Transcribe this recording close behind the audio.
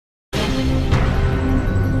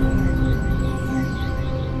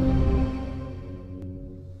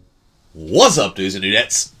What's up, dudes and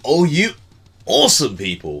dudettes? Oh, you awesome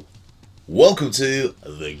people! Welcome to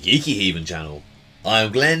the Geeky Heathen channel. I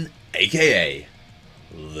am Glen, aka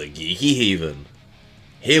the Geeky Heathen,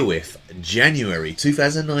 here with January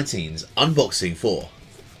 2019's unboxing for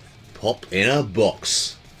Pop in a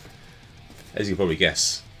Box. As you can probably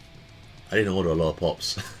guess, I didn't order a lot of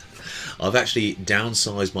pops. I've actually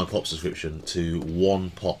downsized my pop subscription to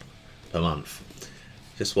one pop per month,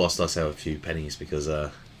 just whilst I save a few pennies because I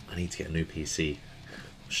need to get a new PC.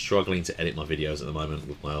 I'm struggling to edit my videos at the moment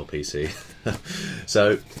with my old PC.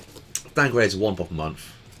 So, downgraded to one pop a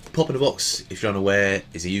month. Pop in a Box, if you're unaware,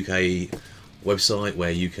 is a UK website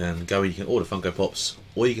where you can go and you can order Funko Pops,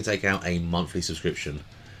 or you can take out a monthly subscription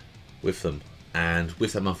with them. And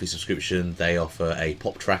with that monthly subscription, they offer a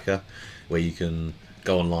pop tracker where you can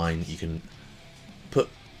go online, you can put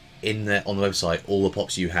in there on the website all the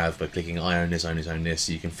pops you have by clicking I own this, own this, own this.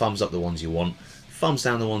 You can thumbs up the ones you want, thumbs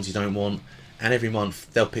down the ones you don't want, and every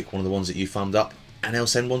month they'll pick one of the ones that you thumbed up and they'll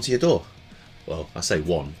send one to your door. Well, I say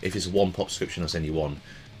one. If it's one pop subscription, I'll send you one.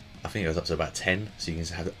 I think it goes up to about 10, so you can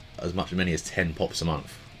have as many as 10 pops a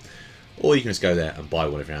month. Or you can just go there and buy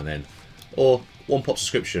one every now and then. Or one pop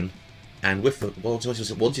subscription, and with the once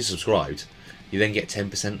you're subscribed, you then get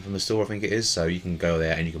 10% from the store, I think it is. So you can go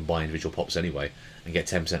there and you can buy individual pops anyway and get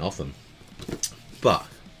 10% off them. But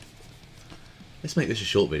let's make this a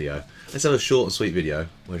short video. Let's have a short and sweet video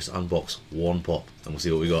where we just unbox one pop and we'll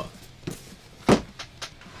see what we got.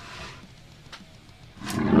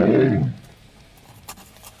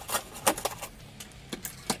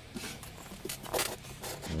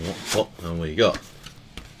 What pop and we got?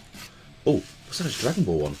 Oh, what's that? A Dragon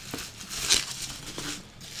Ball one.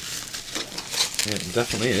 Yeah, it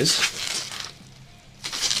definitely is.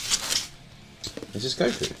 Is this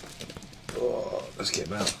Goku? Oh, let's get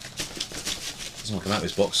him out. Doesn't want to come out of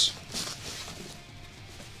this box.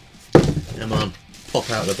 Come on, pop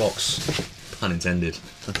out of the box. Pun intended.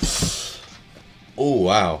 Oh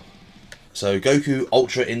wow. So Goku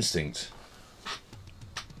Ultra Instinct.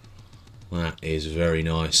 That is very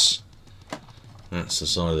nice. That's the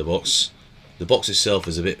side of the box. The box itself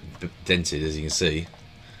is a bit dented, as you can see.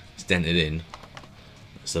 It's dented in.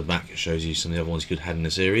 That's the back. It shows you some of the other ones you could have had in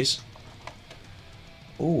the series.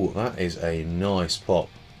 Oh, that is a nice pop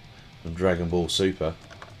from Dragon Ball Super.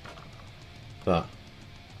 But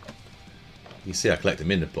you see I collect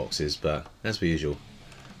them in the boxes, but as per usual,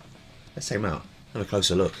 let's take them out. Have a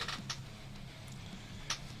closer look.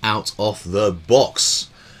 Out of the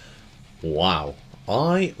box. Wow,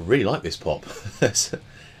 I really like this pop.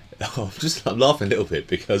 I'm laughing a little bit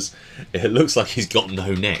because it looks like he's got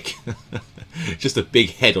no neck. Just a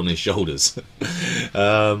big head on his shoulders.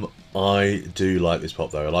 I do like this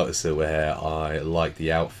pop though. I like the silver hair. I like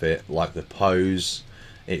the outfit, like the pose.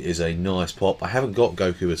 It is a nice pop. I haven't got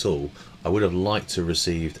Goku at all. I would have liked to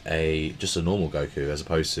received just a normal Goku as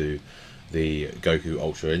opposed to the Goku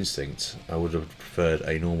Ultra Instinct. I would have preferred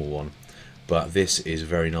a normal one. But this is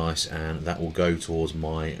very nice, and that will go towards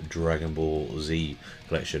my Dragon Ball Z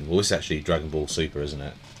collection. Well, this is actually Dragon Ball Super, isn't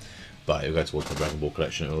it? But it'll go towards my Dragon Ball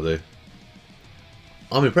collection, it'll do.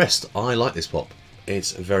 I'm impressed. I like this pop.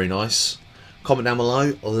 It's very nice. Comment down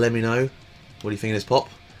below, or let me know what do you think of this pop.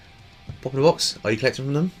 Pop in a Box? Are you collecting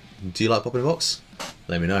from them? Do you like Pop in a Box?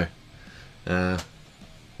 Let me know.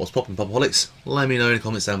 What's poppin' Popaholics? Let me know in the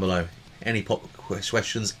comments down below. Any pop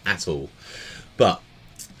questions at all. But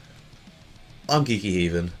I'm Geeky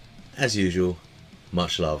Heathen. As usual,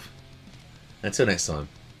 much love. Until next time,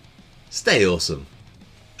 stay awesome.